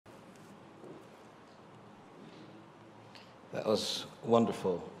That was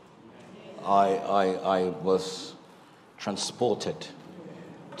wonderful. I was transported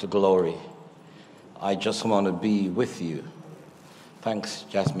to glory. I just want to be with you. Thanks,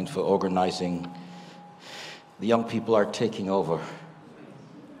 Jasmine, for organizing. The young people are taking over,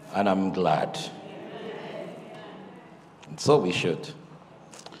 and I'm glad. And so we should.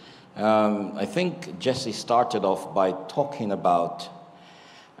 I think Jesse started off by talking about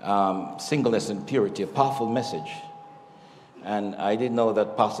singleness and purity, a powerful message. And I didn't know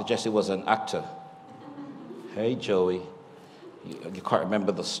that Pastor Jesse was an actor. Hey, Joey, you can't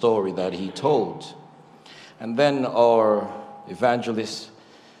remember the story that he told. And then our evangelist,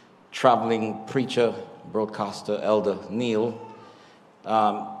 traveling preacher, broadcaster, Elder Neil,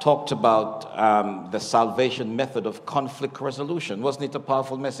 talked about the salvation method of conflict resolution. Wasn't it a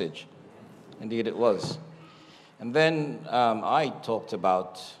powerful message? Indeed it was. And then I talked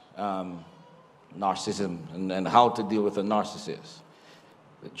about narcissism and how to deal with a narcissist.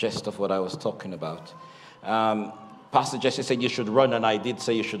 The gist of what I was talking about. Pastor Jesse said you should run, and I did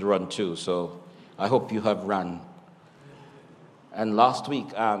say you should run too, so I hope you have run. And last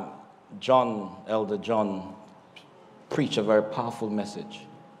week, Elder John, preached a very powerful message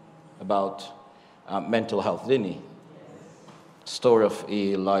about mental health, didn't he? Story of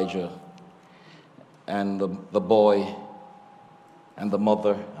Elijah and the boy and the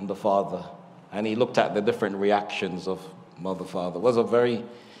mother and the father. And he looked at the different reactions of mother, father. It was a very,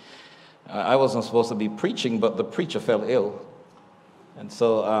 I wasn't supposed to be preaching, but the preacher fell ill. And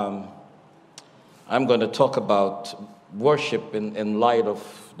so I'm going to talk about worship in light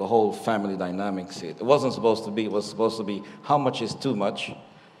of the whole family dynamics. It wasn't supposed to be, it was supposed to be how much is too much.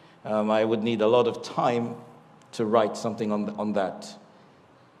 I would need a lot of time to write something on that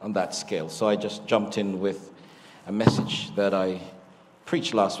scale. So I just jumped in with a message that I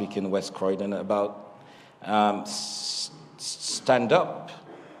preached last week in West Croydon about stand up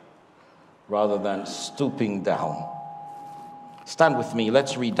rather than stooping down. Stand with me.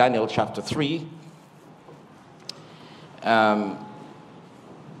 Let's read Daniel chapter 3. And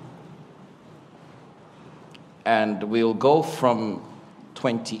we'll go from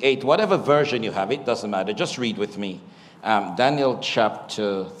 28. Whatever version you have, it doesn't matter. Just read with me. Daniel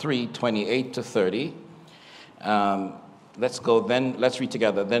chapter 3, 28 to 30. Let's go then. Let's read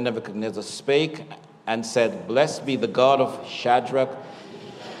together. Then Nebuchadnezzar spake and said, Blessed be the God of Shadrach,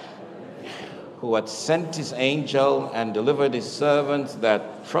 who had sent his angel and delivered his servants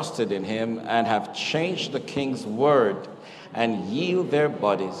that trusted in him, and have changed the king's word and yield their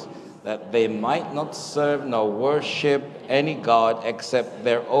bodies, that they might not serve nor worship any god except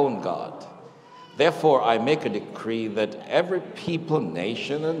their own God. Therefore I make a decree that every people,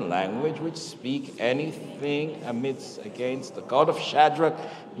 nation, and language which speak anything against the God of Shadrach,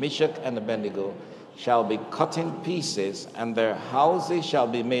 Meshach, and Abednego shall be cut in pieces, and their houses shall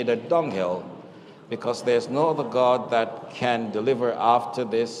be made a dunghill, because there's no other God that can deliver after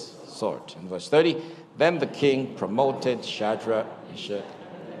this sort. In verse 30, then the king promoted Shadrach, Meshach.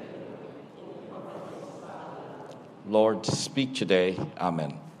 Lord, speak today.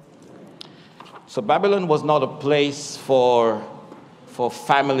 Amen. So Babylon was not a place for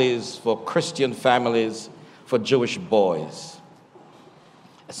families, for Christian families, for Jewish boys,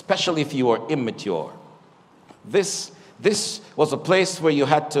 especially if you were immature. This was a place where you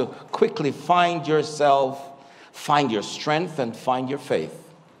had to quickly find yourself, find your strength, and find your faith.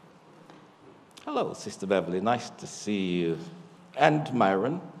 Hello, Sister Beverly. Nice to see you. And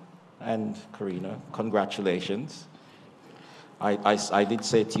Myron and Karina, congratulations. I did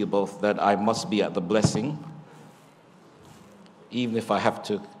say to you both that I must be at the blessing, even if I have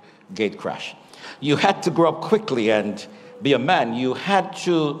to gate crash. You had to grow up quickly and be a man. You had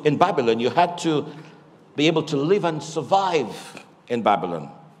to, in Babylon, you had to be able to live and survive in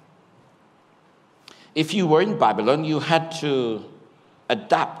Babylon. If you were in Babylon, you had to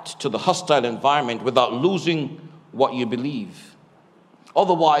adapt to the hostile environment without losing what you believe.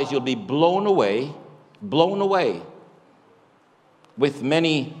 Otherwise, you'll be blown away with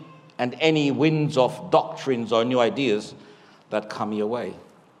many and any winds of doctrines or new ideas that come your way.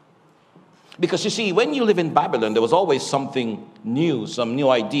 Because you see, when you live in Babylon, there was always something new, some new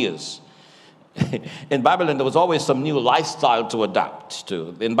ideas. In Babylon, there was always some new lifestyle to adapt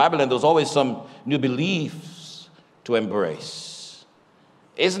to. In Babylon, there was always some new beliefs to embrace.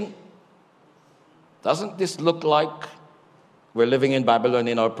 Doesn't this look like we're living in Babylon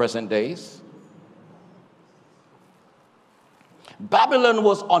in our present days? Babylon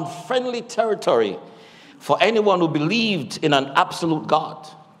was unfriendly territory for anyone who believed in an absolute God.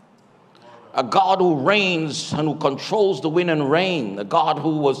 a God who reigns and who controls the wind and rain, a God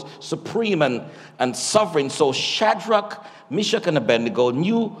who was supreme and sovereign. So Shadrach, Meshach, and Abednego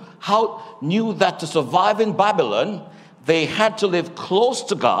knew that to survive in Babylon, they had to live close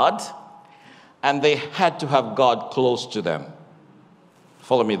to God, and they had to have God close to them.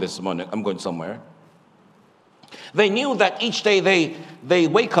 Follow me this morning. I'm going somewhere. They knew that each day they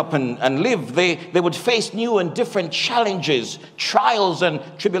wake up and live, they would face new and different challenges, trials and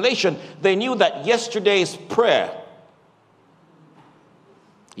tribulation. They knew that yesterday's prayer,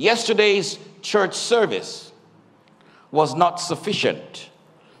 yesterday's church service was not sufficient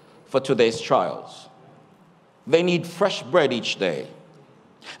for today's trials. They need fresh bread each day.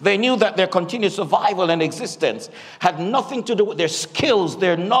 They knew that their continued survival and existence had nothing to do with their skills,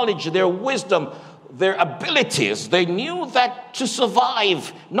 their knowledge, their wisdom, their abilities. They knew that to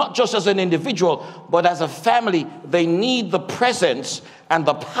survive, not just as an individual, but as a family, they need the presence and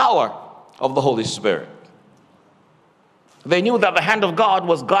the power of the Holy Spirit. They knew that the hand of God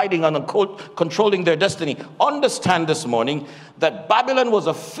was guiding and controlling their destiny. Understand this morning that Babylon was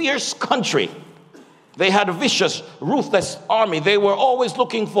a fierce country. They had a vicious, ruthless army. They were always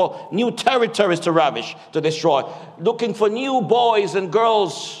looking for new territories to ravish, to destroy, looking for new boys and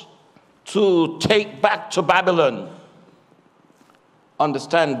girls to take back to Babylon.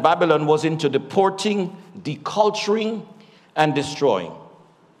 Understand, Babylon was into deporting, deculturing, and destroying.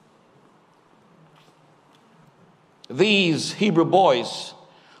 These Hebrew boys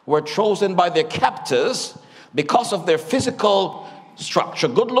were chosen by their captors because of their physical structure,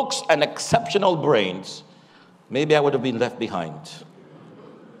 good looks, and exceptional brains. Maybe I would have been left behind.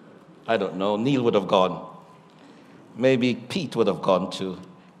 I don't know. Neil would have gone. Maybe Pete would have gone too.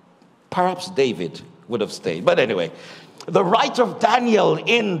 Perhaps David would have stayed. But anyway, the writer of Daniel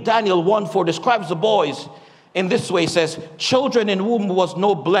in Daniel 1:4 describes the boys in this way. He says, children in whom was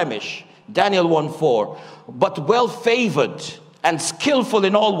no blemish, Daniel 1:4, but well favored and skillful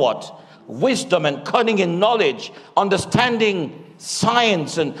in all what? Wisdom and cunning in knowledge, understanding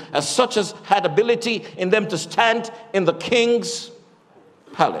science, and as such as had ability in them to stand in the king's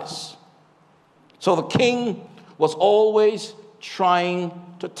palace. So the king was always trying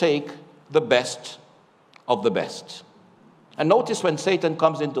to take the best of the best. And notice when Satan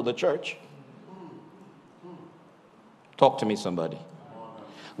comes into the church, talk to me somebody.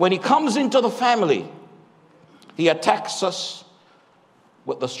 When he comes into the family, he attacks us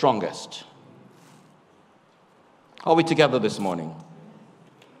with the strongest. Are we together this morning?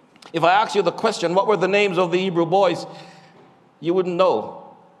 If I ask you the question, what were the names of the Hebrew boys? You wouldn't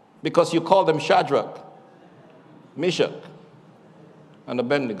know, because you call them Shadrach, Meshach, and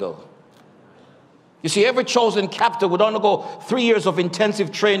Abednego. You see, every chosen captive would undergo 3 years of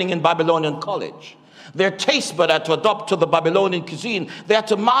intensive training in Babylonian college. Their taste bud had to adopt to the Babylonian cuisine. They had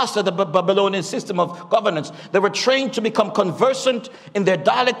to master the Babylonian system of governance. They were trained to become conversant in their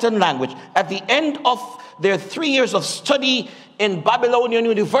dialect and language. At the end of their 3 years of study in Babylonian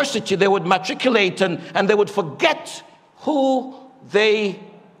University, they would matriculate and they would forget who they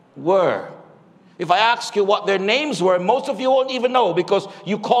were. If I ask you what their names were, most of you won't even know, because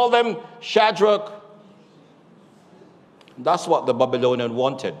you call them Shadrach. That's what the Babylonian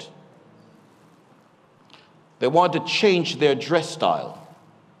wanted. They wanted to change their dress style.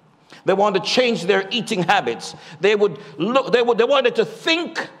 They wanted to change their eating habits. They wanted to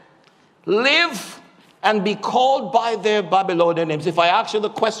think, live, and be called by their Babylonian names. If I ask you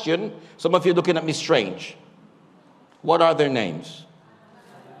the question, some of you are looking at me strange. What are their names?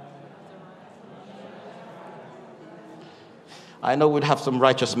 I know we'd have some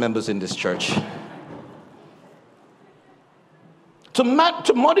righteous members in this church. To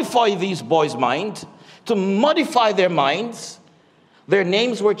modify these boys' mind, to modify their minds, their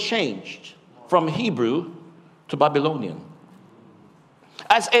names were changed from Hebrew to Babylonian.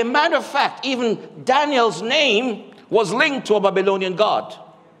 As a matter of fact, even Daniel's name was linked to a Babylonian god,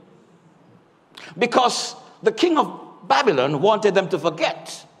 because the king of Babylon wanted them to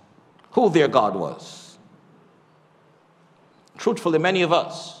forget who their God was. Truthfully, many of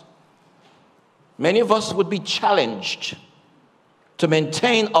us would be challenged to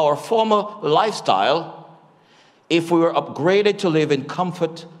maintain our former lifestyle if we were upgraded to live in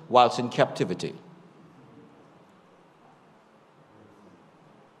comfort whilst in captivity.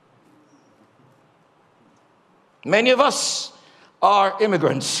 Many of us are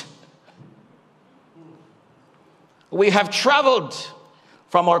immigrants. We have traveled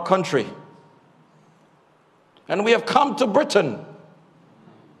from our country, and we have come to Britain.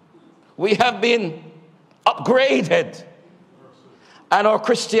 We have been upgraded, and our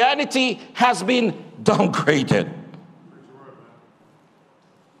Christianity has been downgraded.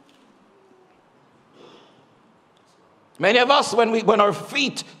 Many of us, when our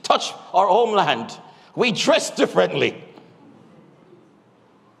feet touch our homeland, we dress differently.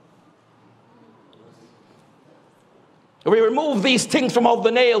 We remove these things from off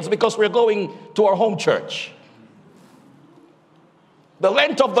the nails because we're going to our home church. The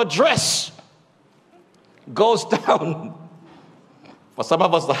length of the dress goes down. For some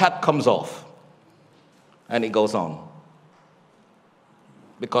of us, the hat comes off and it goes on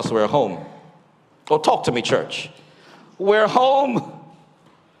because we're home. Oh, talk to me, church. We're home,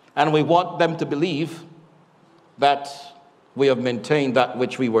 and we want them to believe that we have maintained that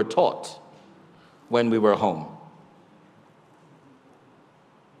which we were taught when we were home.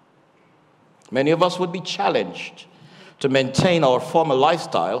 Many of us would be challenged to maintain our former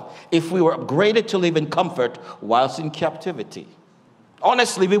lifestyle if we were upgraded to live in comfort whilst in captivity.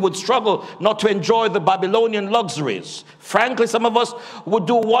 Honestly, we would struggle not to enjoy the Babylonian luxuries. Frankly, some of us would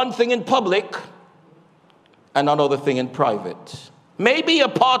do one thing in public and another thing in private. Maybe a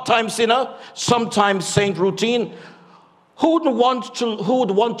part-time sinner, sometimes saint routine. Who would want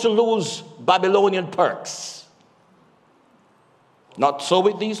to lose Babylonian perks? Not so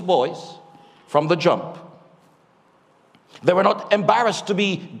with these boys from the jump. They were not embarrassed to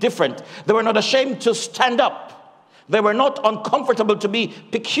be different. They were not ashamed to stand up. They were not uncomfortable to be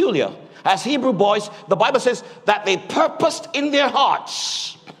peculiar. As Hebrew boys, the Bible says that they purposed in their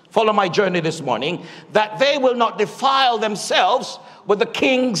hearts, follow my journey this morning, that they will not defile themselves with the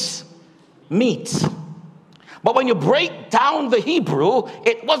king's meat. But when you break down the Hebrew,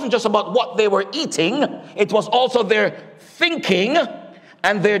 it wasn't just about what they were eating, it was also their thinking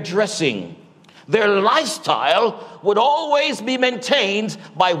and their dressing. Their lifestyle would always be maintained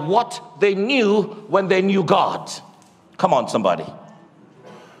by what they knew when they knew God. Come on, somebody.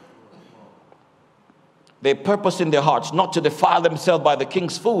 They purposed in their hearts not to defile themselves by the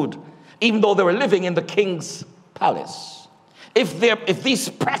king's food, even though they were living in the king's palace. If these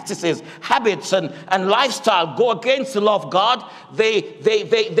practices, habits, and lifestyle go against the law of God,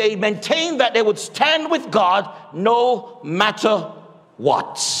 they maintain that they would stand with God no matter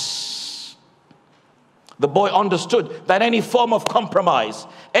what. The boy understood that any form of compromise,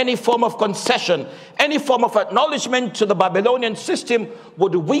 any form of concession, any form of acknowledgement to the Babylonian system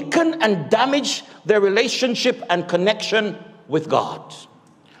would weaken and damage their relationship and connection with God.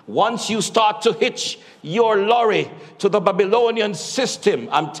 Once you start to hitch your lorry to the Babylonian system,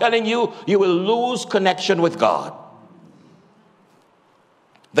 I'm telling you, you will lose connection with God.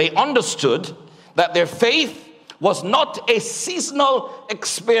 They understood that their faith was not a seasonal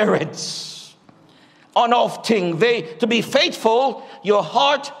experience. On-off thing. To be faithful, your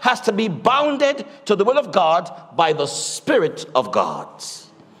heart has to be bounded to the will of God by the Spirit of God.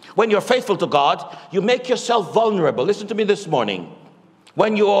 When you're faithful to God, you make yourself vulnerable. Listen to me this morning.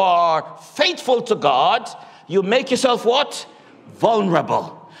 When you are faithful to God, you make yourself what?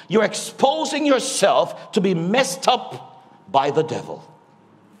 Vulnerable. You're exposing yourself to be messed up by the devil.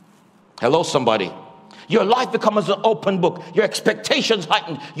 Hello, somebody. Your life becomes an open book. Your expectations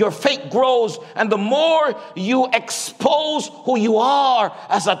heighten. Your faith grows. And the more you expose who you are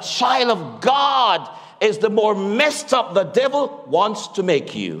as a child of God, is the more messed up the devil wants to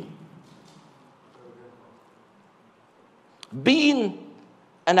make you. Being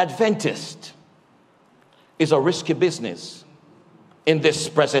an Adventist is a risky business in this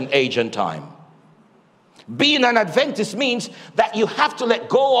present age and time. Being an Adventist means that you have to let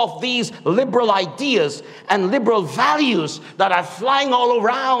go of these liberal ideas and liberal values that are flying all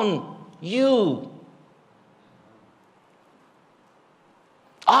around you.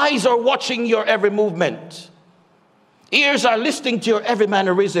 Eyes are watching your every movement. Ears are listening to your every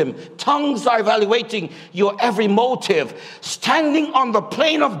mannerism. Tongues are evaluating your every motive. Standing on the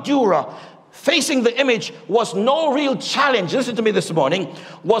plain of Dura, facing the image was no real challenge. Listen to me this morning.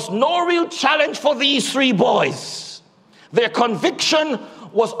 Was no real challenge for these three boys. Their conviction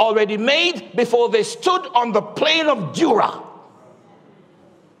was already made before they stood on the plain of Dura.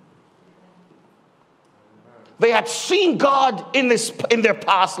 They had seen God in their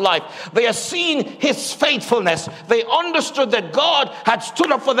past life. They had seen his faithfulness. They understood that God had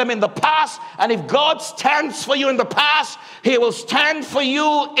stood up for them in the past. And if God stands for you in the past, he will stand for you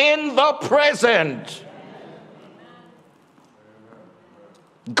in the present.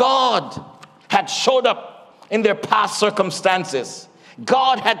 God had showed up in their past circumstances.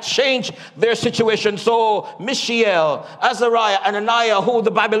 God had changed their situation. So Mishael, Azariah, and Ananiah, who the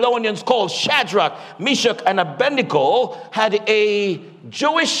Babylonians called Shadrach, Meshach, and Abednego, had a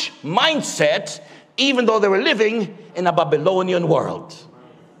Jewish mindset, even though they were living in a Babylonian world.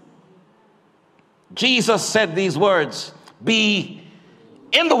 Jesus said these words, be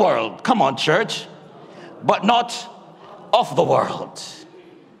in the world, come on church, but not of the world.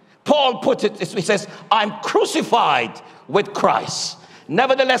 Paul put it, he says, I'm crucified with Christ.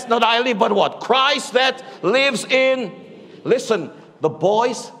 Nevertheless, not I live, but what? Christ that lives in. Listen, the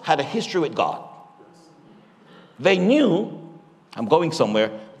boys had a history with God. They knew, I'm going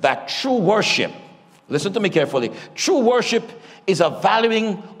somewhere, that true worship, listen to me carefully, true worship is a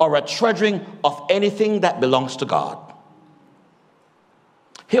valuing or a treasuring of anything that belongs to God.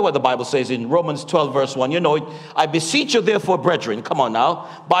 Hear what the Bible says in Romans 12 verse 1. You know it. I beseech you therefore, brethren, come on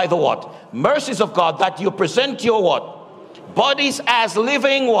now, by the what? Mercies of God, that you present your what? Bodies as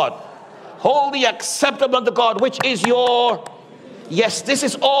living what? Holy, acceptable unto God, which is your. Yes, this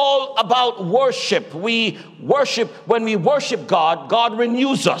is all about worship. We worship. When we worship God, God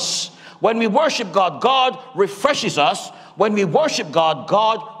renews us. When we worship God, God refreshes us. When we worship God,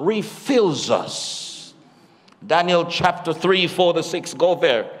 God refills us. Daniel chapter 3, 4 to 6, go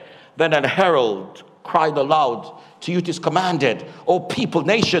there. Then an herald cried aloud, to you it is commanded, O people,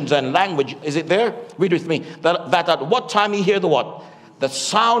 nations, and language. Is it there? Read with me. That at what time you hear the what? The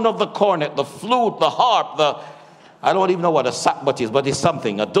sound of the cornet, the flute, the harp, I don't even know what a sackbut is, but it's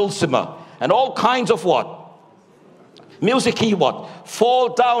something, a dulcimer, and all kinds of what? Music he what?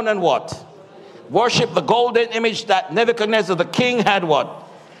 Fall down and what? Worship the golden image that Nebuchadnezzar the king had what?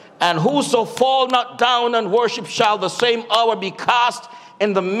 And whoso fall not down and worship shall the same hour be cast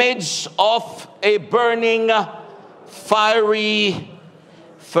in the midst of a burning fiery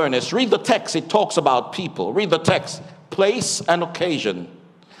furnace. Read the text. It talks about people. Read the text. Place and occasion.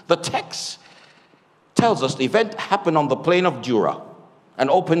 The text tells us the event happened on the plain of Dura,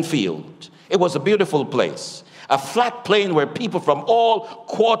 an open field. It was a beautiful place. A flat plain where people from all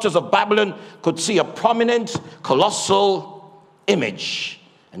quarters of Babylon could see a prominent, colossal image.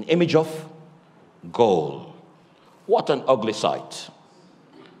 An image of gold. What an ugly sight.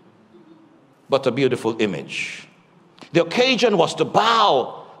 But a beautiful image. The occasion was to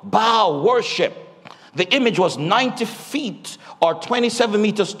bow, worship. The image was 90 feet or 27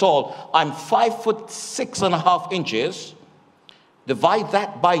 meters tall. I'm 5'6.5". Divide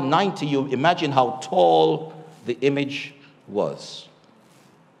that by 90, you imagine how tall the image was.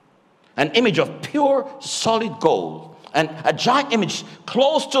 An image of pure solid gold. And a giant image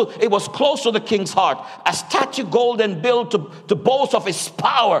it was close to the king's heart. A statue golden built to boast of his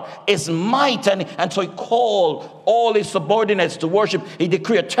power, his might. And so he called all his subordinates to worship. He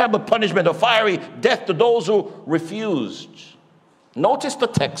decreed a terrible punishment of fiery death to those who refused. Notice the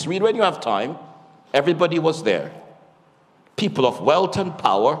text. Read when you have time. Everybody was there. People of wealth and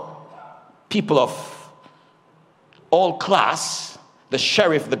power. People of all class. The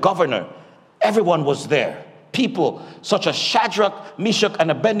sheriff, the governor. Everyone was there. People such as Shadrach, Meshach,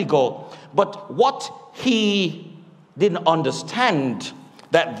 and Abednego. But what he didn't understand,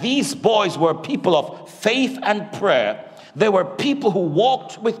 that these boys were people of faith and prayer. They were people who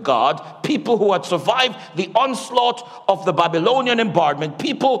walked with God, people who had survived the onslaught of the Babylonian bombardment,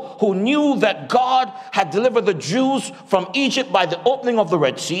 people who knew that God had delivered the Jews from Egypt by the opening of the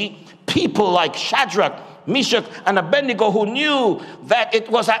Red Sea, people like Shadrach, Meshach, and Abednego who knew that it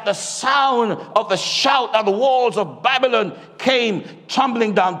was at the sound of the shout that the walls of Babylon came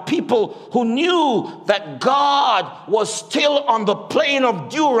tumbling down. People who knew that God was still on the plain of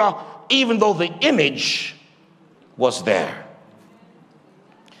Dura, even though the image was there.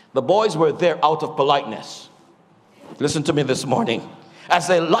 The boys were there out of politeness. Listen to me this morning. As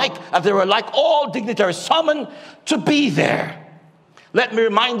they were like all dignitaries summoned to be there. Let me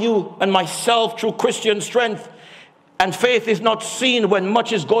remind you and myself, true Christian strength and faith is not seen when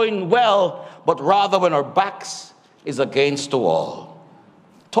much is going well, but rather when our backs is against the wall.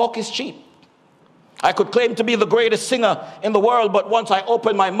 Talk is cheap. I could claim to be the greatest singer in the world, but once I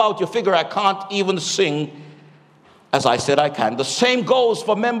open my mouth, you figure I can't even sing as I said I can. The same goes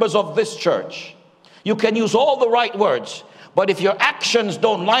for members of this church. You can use all the right words, but if your actions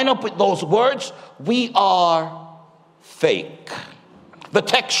don't line up with those words, we are fake. The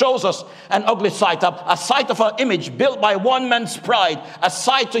text shows us an ugly sight, a sight of an image built by one man's pride, a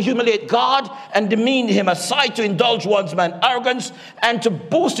sight to humiliate God and demean him, a sight to indulge one's man's arrogance and to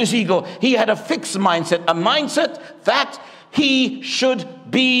boost his ego. He had a fixed mindset, a mindset that he should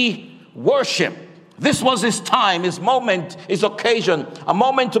be worshipped. This was his time, his moment, his occasion, a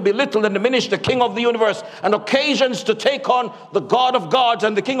moment to belittle and diminish the King of the universe, and occasions to take on the God of gods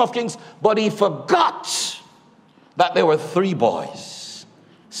and the King of kings. But he forgot that there were three boys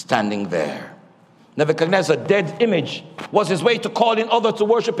standing there. Nebuchadnezzar's dead image was his way to call in others to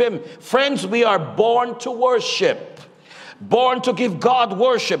worship him. Friends, we are born to worship. born to give God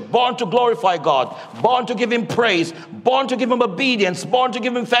worship, born to glorify God, born to give him praise, born to give him obedience, born to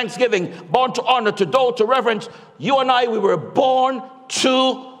give him thanksgiving, born to honor, to adore, to reverence. You and I, we were born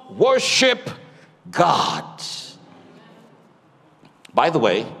to worship God. By the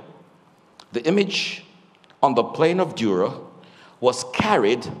way, the image on the plain of Dura was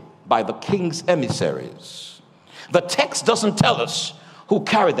carried by the king's emissaries. The text doesn't tell us who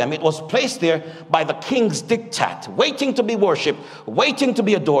carried them. It was placed there by the king's diktat, waiting to be worshipped, waiting to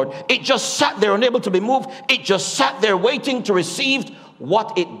be adored. It just sat there, unable to be moved. It just sat there waiting to receive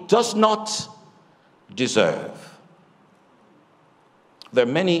what it does not deserve. There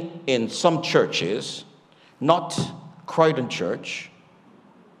are many in some churches, not Croydon Church,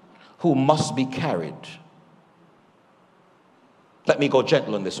 who must be carried. Let me go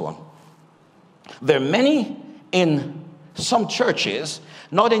gentle on this one. There are many in some churches,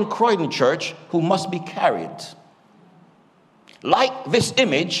 not in Croydon Church, who must be carried. Like this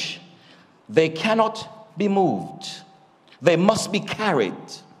image, they cannot be moved. They must be carried.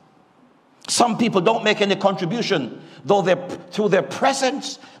 Some people don't make any contribution, though through their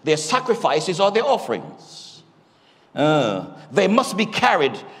presence, their sacrifices, or their offerings. They must be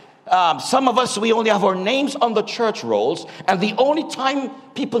carried. Some of us, we only have our names on the church rolls, and the only time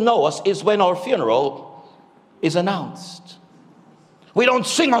people know us is when our funeral is announced. We don't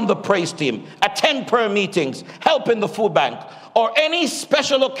sing on the praise team, attend prayer meetings, help in the food bank, or any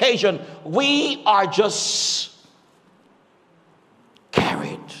special occasion. We are just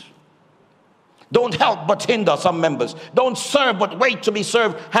carried. Don't help but hinder, some members. Don't serve but wait to be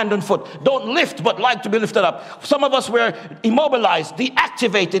served hand and foot. Don't lift but like to be lifted up. Some of us were immobilized,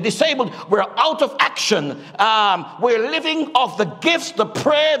 deactivated, disabled. We're out of action. We're living off the gifts, the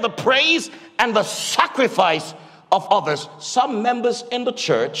prayer, the praise, and the sacrifice of others. Some members in the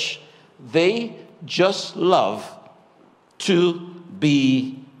church, they just love to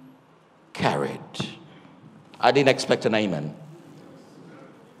be carried. I didn't expect an amen.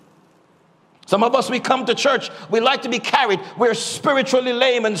 Some of us, we come to church, we like to be carried. We're spiritually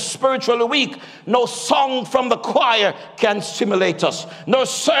lame and spiritually weak. No song from the choir can stimulate us. No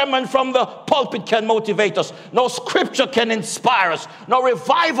sermon from the pulpit can motivate us. No scripture can inspire us. No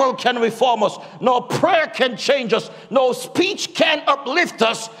revival can reform us. No prayer can change us. No speech can uplift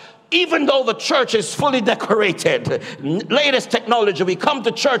us. Even though the church is fully decorated, latest technology, we come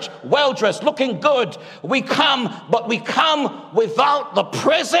to church well-dressed, looking good. We come, but we come without the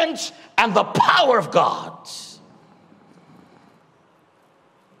presence and the power of God.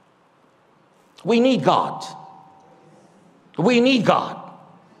 We need God. We need God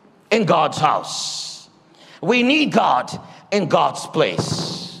in God's house. We need God in God's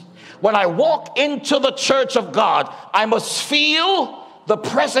place. When I walk into the church of God, I must feel the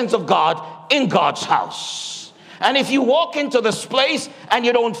presence of God in God's house. And if you walk into this place and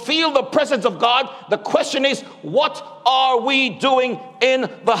you don't feel the presence of God, the question is, what are we doing in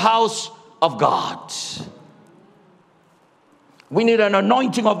the house of God? We need an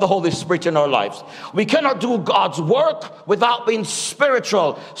anointing of the Holy Spirit in our lives. We cannot do God's work without being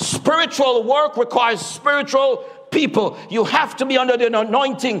spiritual. Spiritual work requires spiritual people. You have to be under the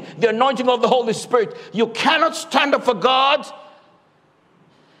anointing of the Holy Spirit. You cannot stand up for God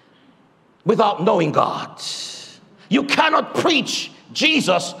without knowing God. You cannot preach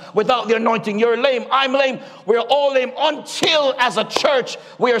Jesus without the anointing. You're lame, I'm lame, we're all lame, until as a church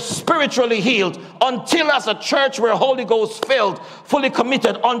we are spiritually healed, until as a church we're Holy Ghost filled, fully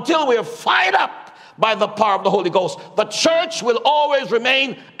committed, until we're fired up by the power of the Holy Ghost. The church will always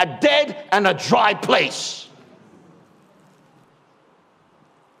remain a dead and a dry place.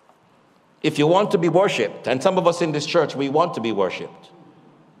 If you want to be worshipped, and some of us in this church, we want to be worshipped.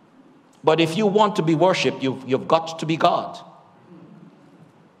 But if you want to be worshipped, you've got to be God.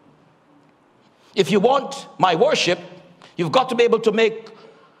 If you want my worship, you've got to be able to make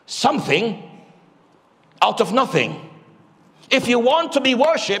something out of nothing. If you want to be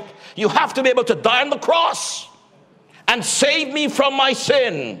worshipped, you have to be able to die on the cross and save me from my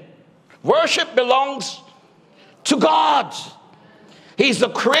sin. Worship belongs to God. He's the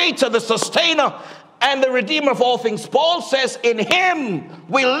creator, the sustainer, and the redeemer of all things. Paul says, in him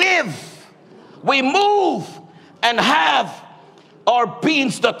we live, we move, and have our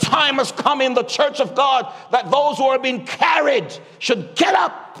beings. The time has come in the church of God that those who are being carried should get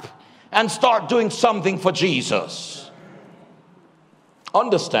up and start doing something for Jesus.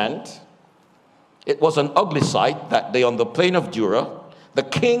 Understand, it was an ugly sight that day on the plain of Dura. The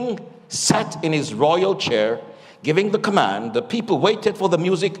king sat in his royal chair, giving the command. The people waited for the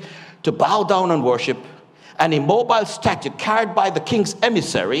music to bow down and worship. An immobile statue carried by the king's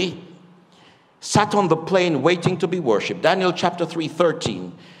emissary sat on the plain waiting to be worshipped. Daniel chapter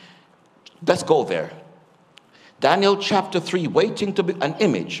 3:13. Let's go there. Daniel chapter 3, waiting to be an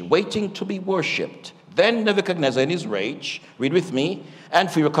image, waiting to be worshipped. Then Nebuchadnezzar in his rage, read with me, and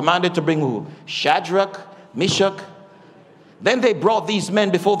fear commanded to bring who? Shadrach, Meshach. Then they brought these men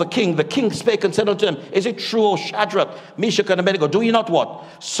before the king. The king spake and said unto them, is it true, O Shadrach, Meshach, and Abednego? Do ye not what?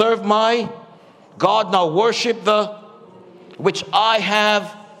 Serve my God, now worship the which I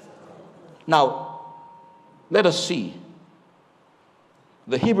have. Now, let us see.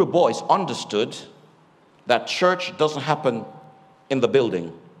 The Hebrew boys understood that church doesn't happen in the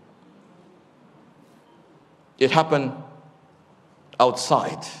building. It happened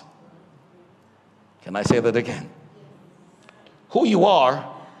outside. Can I say that again? Who you are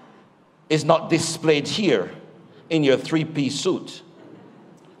is not displayed here in your three-piece suit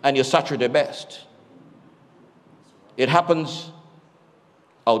and your Saturday best. It happens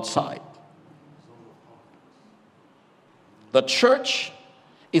outside. The church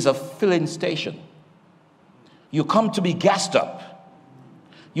is a filling station. You come to be gassed up.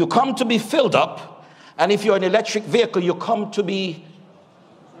 You come to be filled up. And if you're an electric vehicle, you come to be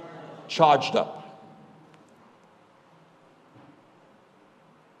charged up.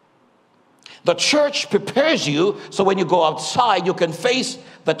 The church prepares you so when you go outside, you can face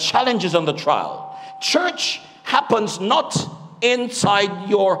the challenges and the trial. Church happens not inside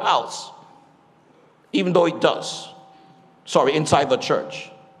your house, even though it does. Sorry, inside the church.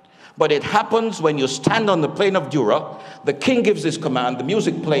 But it happens when you stand on the plain of Dura. The king gives his command, the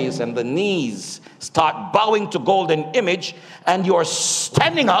music plays, and the knees start bowing to golden image, and you're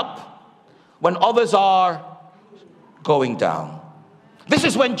standing up when others are going down. This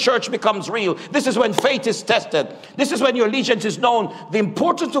is when church becomes real. This is when faith is tested. This is when your allegiance is known. The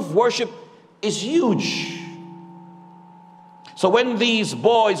importance of worship is huge. So when these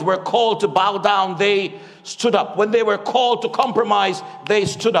boys were called to bow down, they stood up. When they were called to compromise, they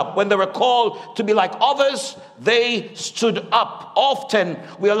stood up. When they were called to be like others, they stood up. Often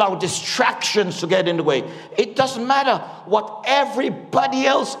we allow distractions to get in the way. It doesn't matter what everybody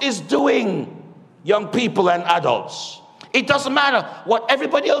else is doing, young people and adults. It doesn't matter what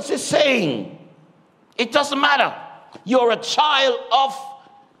everybody else is saying. It doesn't matter. You're a child of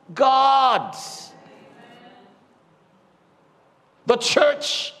God. The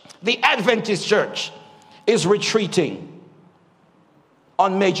church, the Adventist church, is retreating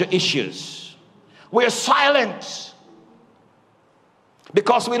on major issues. We're silent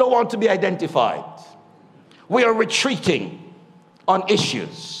because we don't want to be identified. We are retreating on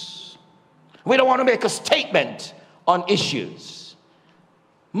issues. We don't want to make a statement on issues.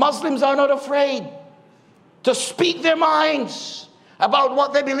 Muslims are not afraid to speak their minds about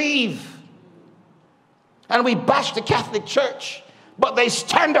what they believe. And we bash the Catholic Church, but they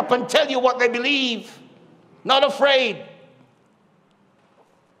stand up and tell you what they believe. Not afraid.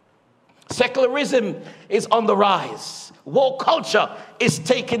 Secularism is on the rise. Woke culture is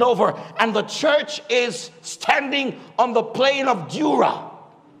taking over, and the church is standing on the plain of Dura,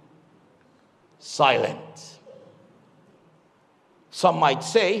 silent. Some might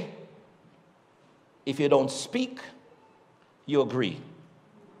say, if you don't speak, you agree.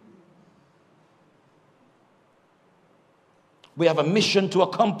 We have a mission to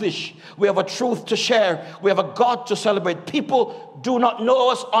accomplish. We have a truth to share. We have a God to celebrate. People do not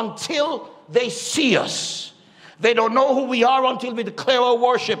know us until they see us. They don't know who we are until we declare our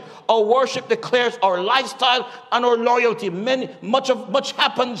worship. Our worship declares our lifestyle and our loyalty. Much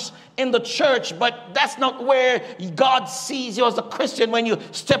happens in the church, but that's not where God sees you as a Christian when you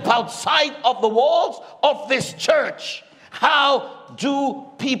step outside of the walls of this church. How do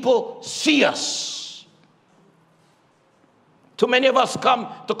people see us? Too many of us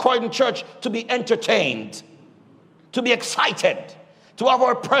come to Croydon Church to be entertained, to be excited, to have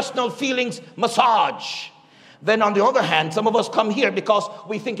our personal feelings massaged. Then on the other hand, some of us come here because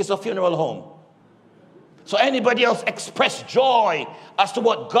we think it's a funeral home. So anybody else express joy as to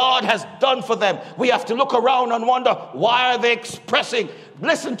what God has done for them, we have to look around and wonder, why are they expressing?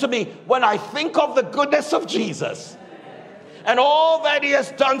 Listen to me, when I think of the goodness of Jesus and all that he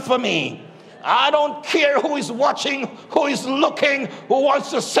has done for me, I don't care who is watching, who is looking, who wants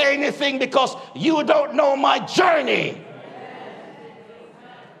to say anything, because you don't know my journey.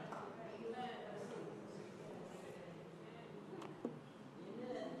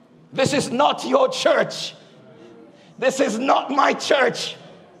 This is not your church. This is not my church.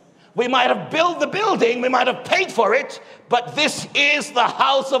 We might have built the building, we might have paid for it, but this is the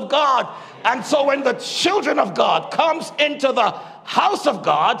house of God. And so when the children of God comes into the house of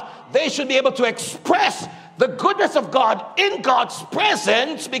God, they should be able to express The goodness of God in God's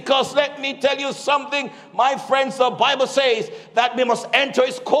presence, because let me tell you something, my friends, the Bible says that we must enter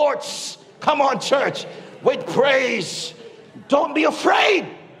his courts. Come on, church, with praise. Don't be afraid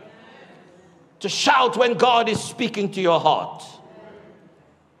to shout when God is speaking to your heart.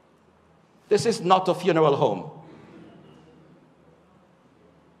 This is not a funeral home.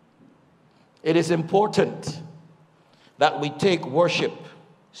 It is important that we take worship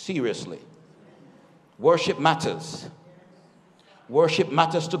seriously. Worship matters. Worship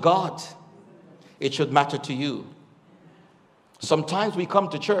matters to God. It should matter to you. Sometimes we come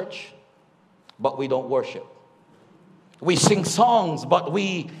to church, but we don't worship. We sing songs, but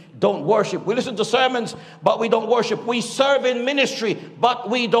we don't worship. We listen to sermons, but we don't worship. We serve in ministry, but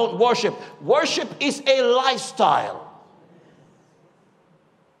we don't worship. Worship is a lifestyle.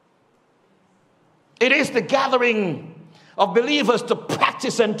 It is the gathering of believers to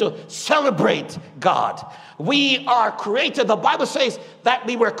practice and to celebrate God. We are created, the Bible says that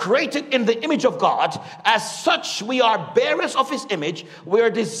we were created in the image of God. As such, we are bearers of his image. We are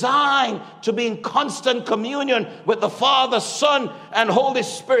designed to be in constant communion with the Father, Son, and Holy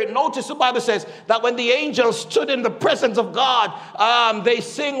Spirit. Notice the Bible says that when the angels stood in the presence of God, they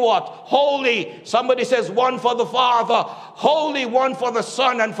sing what? Holy. Somebody says one for the Father, holy, one for the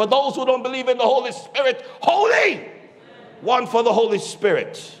Son, and for those who don't believe in the Holy Spirit, holy, one for the Holy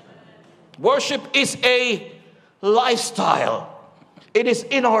Spirit. Worship is a lifestyle. It is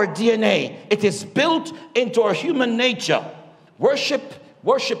in our DNA. It is built into our human nature. Worship.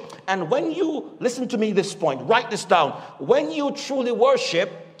 And when you, listen to me this point, write this down. When you truly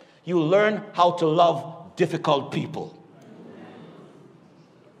worship, you learn how to love difficult people.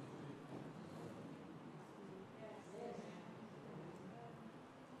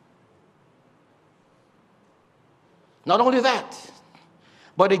 Not only that,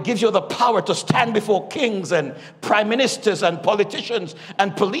 but it gives you the power to stand before kings and prime ministers and politicians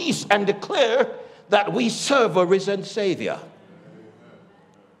and police and declare that we serve a risen Savior.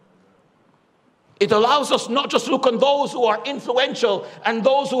 It allows us not just to look on those who are influential and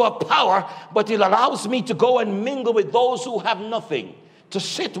those who have power, but it allows me to go and mingle with those who have nothing, to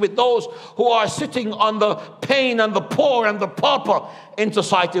sit with those who are sitting on the pain and the poor and the pauper in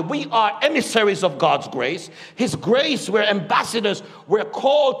society. We are emissaries of God's grace. His grace, we're ambassadors. We're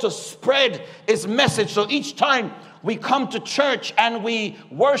called to spread his message. So each time we come to church and we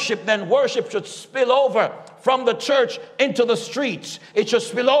worship, then worship should spill over from the church into the streets. It should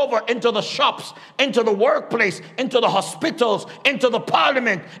spill over into the shops, into the workplace, into the hospitals, into the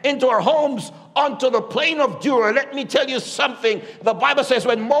parliament, into our homes, onto the plain of Dura. Let me tell you something. The Bible says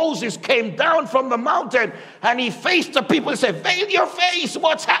when Moses came down from the mountain and he faced the people, he said, "Veil your face,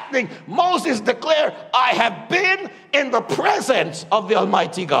 what's happening?" Moses declared, "I have been in the presence of the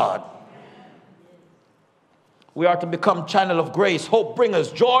Almighty God." We are to become channel of grace, hope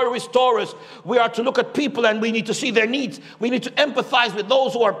bringers, joy restorers. We are to look at people and we need to see their needs. We need to empathize with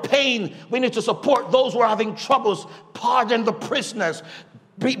those who are in pain. We need to support those who are having troubles, pardon the prisoners,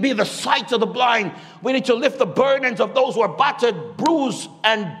 be the sight of the blind. We need to lift the burdens of those who are battered, bruised,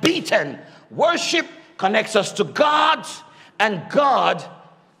 and beaten. Worship connects us to God, and God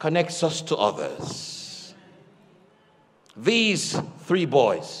connects us to others. These three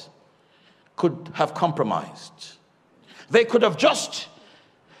boys could have compromised. They could have just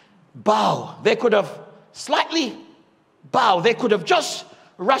bowed. They could have slightly bowed. They could have just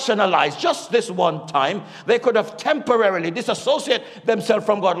rationalized just this one time. They could have temporarily disassociated themselves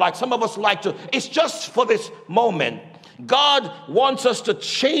from God, like some of us like to. It's just for this moment. God wants us to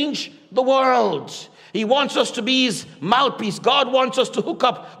change the world. He wants us to be his mouthpiece. God wants us to hook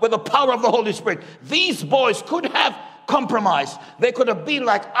up with the power of the Holy Spirit. These boys could have compromised. They could have been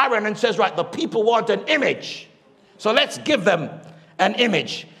like Aaron and says, right, the people want an image, so let's give them an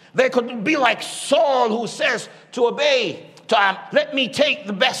image. They could be like Saul, who says to obey, let me take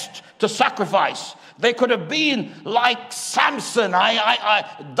the best to sacrifice. They could have been like Samson,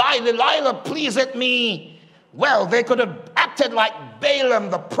 Delilah pleased me well. They could have acted like Balaam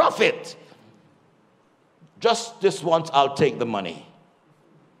the prophet. Just this once, I'll take the money.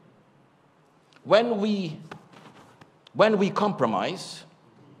 When we compromise,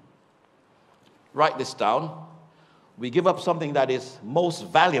 write this down, we give up something that is most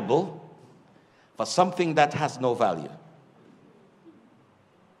valuable for something that has no value.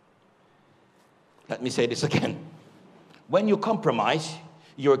 Let me say this again. When you compromise,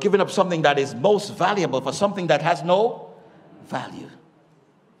 you're giving up something that is most valuable for something that has no value.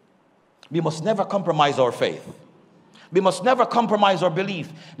 We must never compromise our faith. We must never compromise our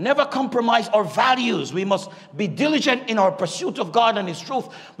belief, never compromise our values. We must be diligent in our pursuit of God and His truth.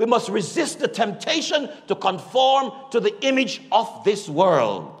 We must resist the temptation to conform to the image of this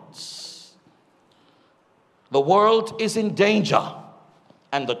world. The world is in danger,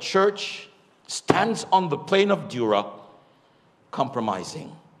 and the church stands on the plain of Dura,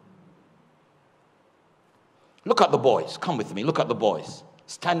 compromising. Look at the boys. Come with me. Look at the boys.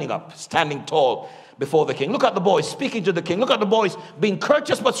 Standing up, standing tall before the king. Look at the boys speaking to the king. Look at the boys being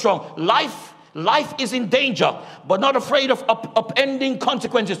courteous but strong. Life is in danger, but not afraid of upending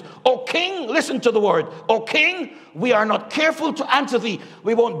consequences. O king, listen to the word. O king, we are not careful to answer thee.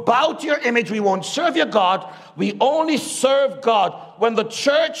 We won't bow to your image. We won't serve your God. We only serve God. When the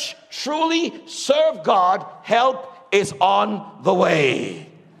church truly serve God, help is on the way.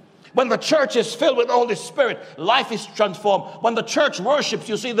 When the church is filled with the Holy Spirit, life is transformed. When the church worships,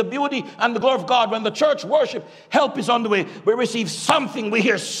 you see the beauty and the glory of God. When the church worships, help is on the way. We receive something, we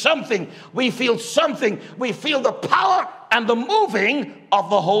hear something, we feel something. We feel the power and the moving of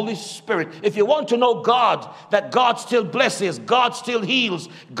the Holy Spirit. If you want to know God, that God still blesses, God still heals,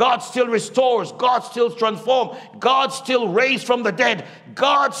 God still restores, God still transforms, God still raised from the dead,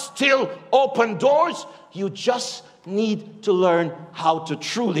 God still open doors, you just need to learn how to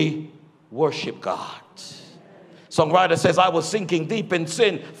truly worship God. Songwriter says, I was sinking deep in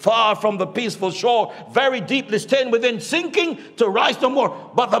sin, far from the peaceful shore, very deeply stained within, sinking to rise no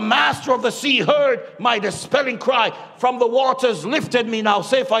more. But the master of the sea heard my despairing cry. From the waters lifted me, now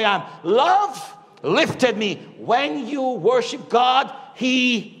safe I am. Love lifted me. When you worship God,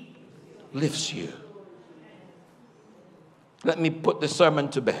 He lifts you. Let me put the sermon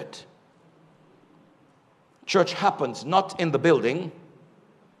to bed. Church happens not in the building,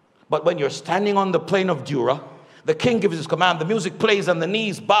 but when you're standing on the plain of Dura. The king gives his command, the music plays, and the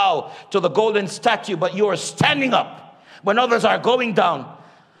knees bow to the golden statue, but you are standing up when others are going down.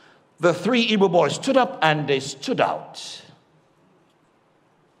 The three Hebrew boys stood up and they stood out.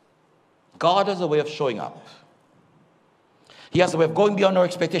 God has a way of showing up. He has a way of going beyond our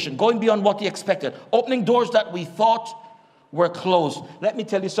expectation, going beyond what He expected, opening doors that we thought were closed. Let me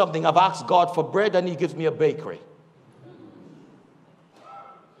tell you something. I've asked God for bread and He gives me a bakery.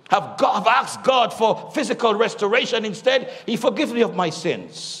 I've asked God for physical restoration. Instead, He forgives me of my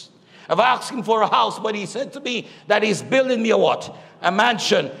sins. I've asked Him for a house, but He said to me that He's building me a what? A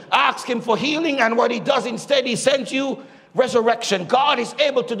mansion. I asked Him for healing, and what He does instead, He sends you resurrection. God is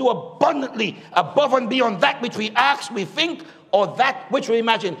able to do abundantly above and beyond that which we ask, we think, or that which we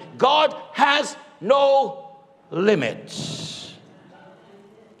imagine. God has no limits.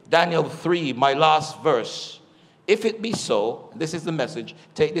 Daniel 3, my last verse. If it be so, this is the message,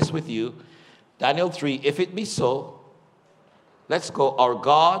 take this with you. Daniel 3, if it be so, let's go. Our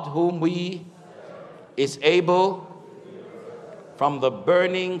God whom we is able from the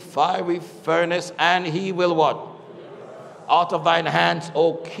burning fiery furnace, and He will what? Out of thine hands,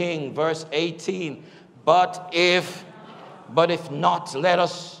 O King. Verse 18. But if not, let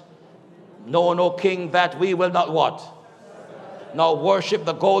us know, O King, that we will not what? Now worship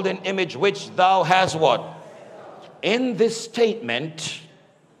the golden image which thou hast what? In this statement,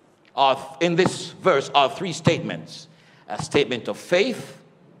 in this verse are three statements. A statement of faith,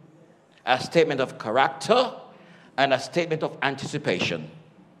 a statement of character, and a statement of anticipation.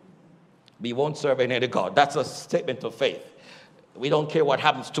 We won't serve any other God. That's a statement of faith. We don't care what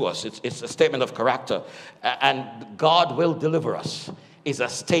happens to us. It's a statement of character. And God will deliver us. Is a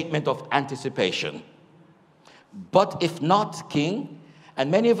statement of anticipation. But if not, King, and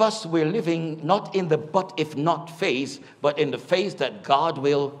many of us, we're living not in the but if not phase, but in the phase that God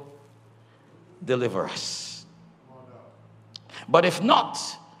will deliver us. But if not,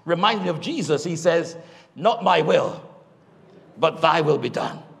 remind me of Jesus. He says, not my will, but thy will be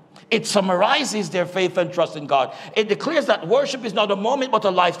done. It summarizes their faith and trust in God. It declares that worship is not a moment, but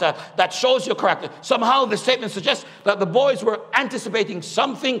a lifestyle that shows your character. Somehow the statement suggests that the boys were anticipating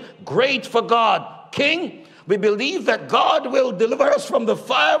something great for God. King, we believe that God will deliver us from the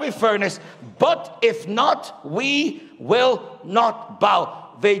fiery furnace, but if not, we will not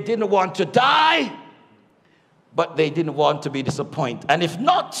bow. They didn't want to die, but they didn't want to be disappointed. And if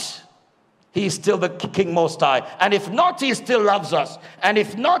not, He's still the King Most High. And if not, He still loves us. And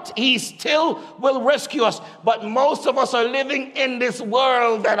if not, He still will rescue us. But most of us are living in this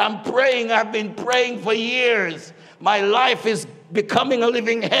world that I've been praying for years. My life is becoming a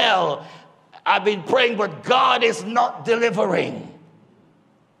living hell. I've been praying, but God is not delivering.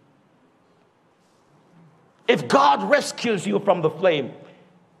 If God rescues you from the flame,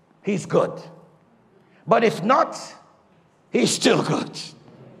 He's good. But if not, He's still good.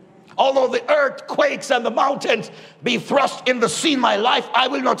 Although the earth quakes and the mountains be thrust in the sea, my life, I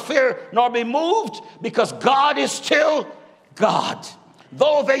will not fear nor be moved, because God is still God.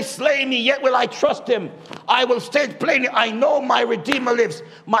 Though they slay me, yet will I trust him. I will state plainly, I know my Redeemer lives.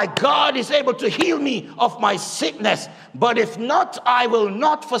 My God is able to heal me of my sickness. But if not, I will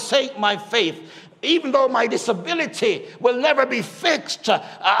not forsake my faith. Even though my disability will never be fixed,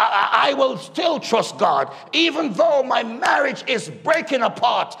 I will still trust God. Even though my marriage is breaking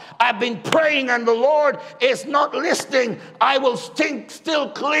apart, I've been praying and the Lord is not listening, I will still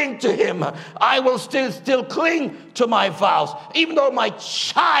cling to him. I will still cling to my vows. Even though my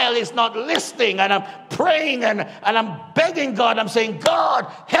child is not listening, and I'm praying and I'm begging God, I'm saying,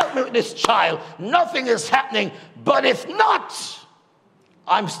 God, help me with this child. Nothing is happening. But if not,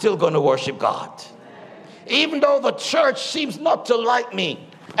 I'm still going to worship God. Even though the church seems not to like me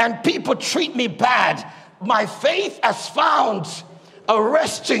and people treat me bad, my faith has found a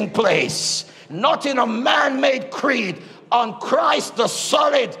resting place, not in a man-made creed. On Christ, the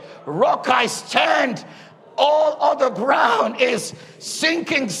solid rock I stand. All other ground is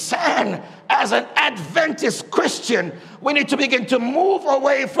sinking sand. As an Adventist Christian, we need to begin to move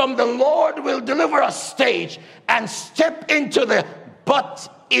away from the Lord will deliver us stage and step into the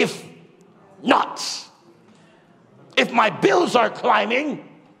but if not. If my bills are climbing,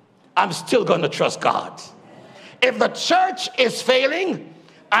 I'm still going to trust God. If the church is failing,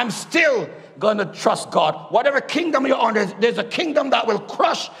 I'm still going to trust God. Whatever kingdom you're on, there's a kingdom that will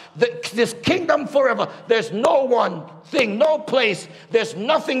crush this kingdom forever. There's no one thing, no place. There's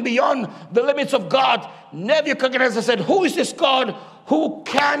nothing beyond the limits of God. Nebuchadnezzar said, who is this God who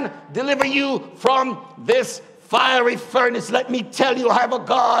can deliver you from this fiery furnace? Let me tell you, I have a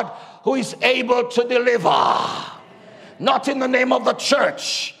God who is able to deliver. Not in the name of the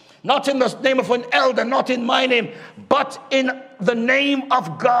church, not in the name of an elder, not in my name, but in the name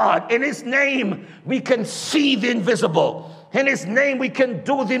of God. In his name, we can see the invisible. In his name, we can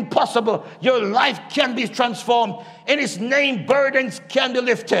do the impossible. Your life can be transformed. In his name, burdens can be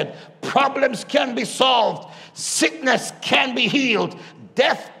lifted. Problems can be solved. Sickness can be healed.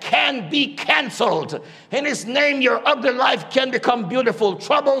 Death can be canceled. In his name, your ugly life can become beautiful.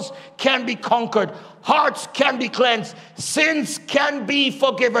 Troubles can be conquered. Hearts can be cleansed. Sins can be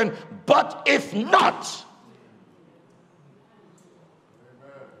forgiven. But if not,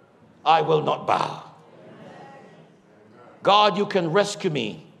 I will not bow. God, you can rescue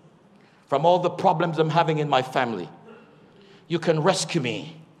me from all the problems I'm having in my family. You can rescue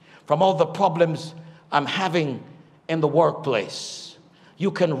me from all the problems I'm having in the workplace. You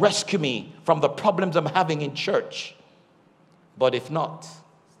can rescue me from the problems I'm having in church. But if not,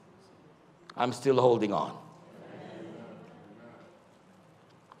 I'm still holding on.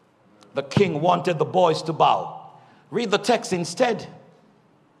 The king wanted the boys to bow. Read the text instead.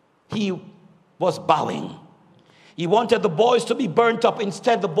 He was bowing. He wanted the boys to be burnt up.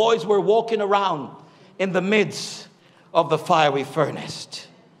 Instead, the boys were walking around in the midst of the fiery furnace.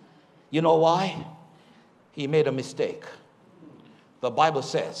 You know why? He made a mistake. The Bible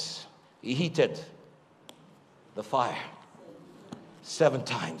says he heated the fire 7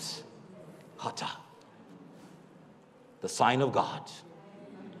 times hotter. The sign of God.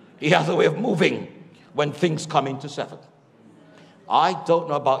 He has a way of moving when things come into 7. I don't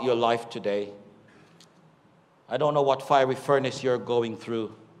know about your life today. I don't know what fiery furnace you're going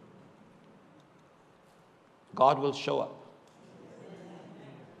through. God will show up.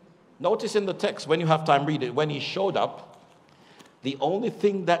 Notice in the text, when you have time, read it. When he showed up, the only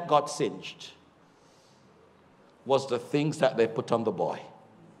thing that got singed was the things that they put on the boy.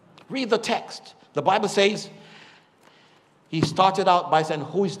 Read the text. The Bible says, he started out by saying,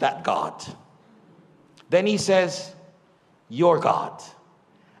 who is that God? Then he says, your God.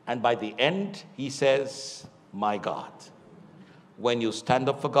 And by the end, he says, my God. When you stand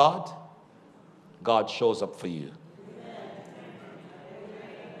up for God, God shows up for you.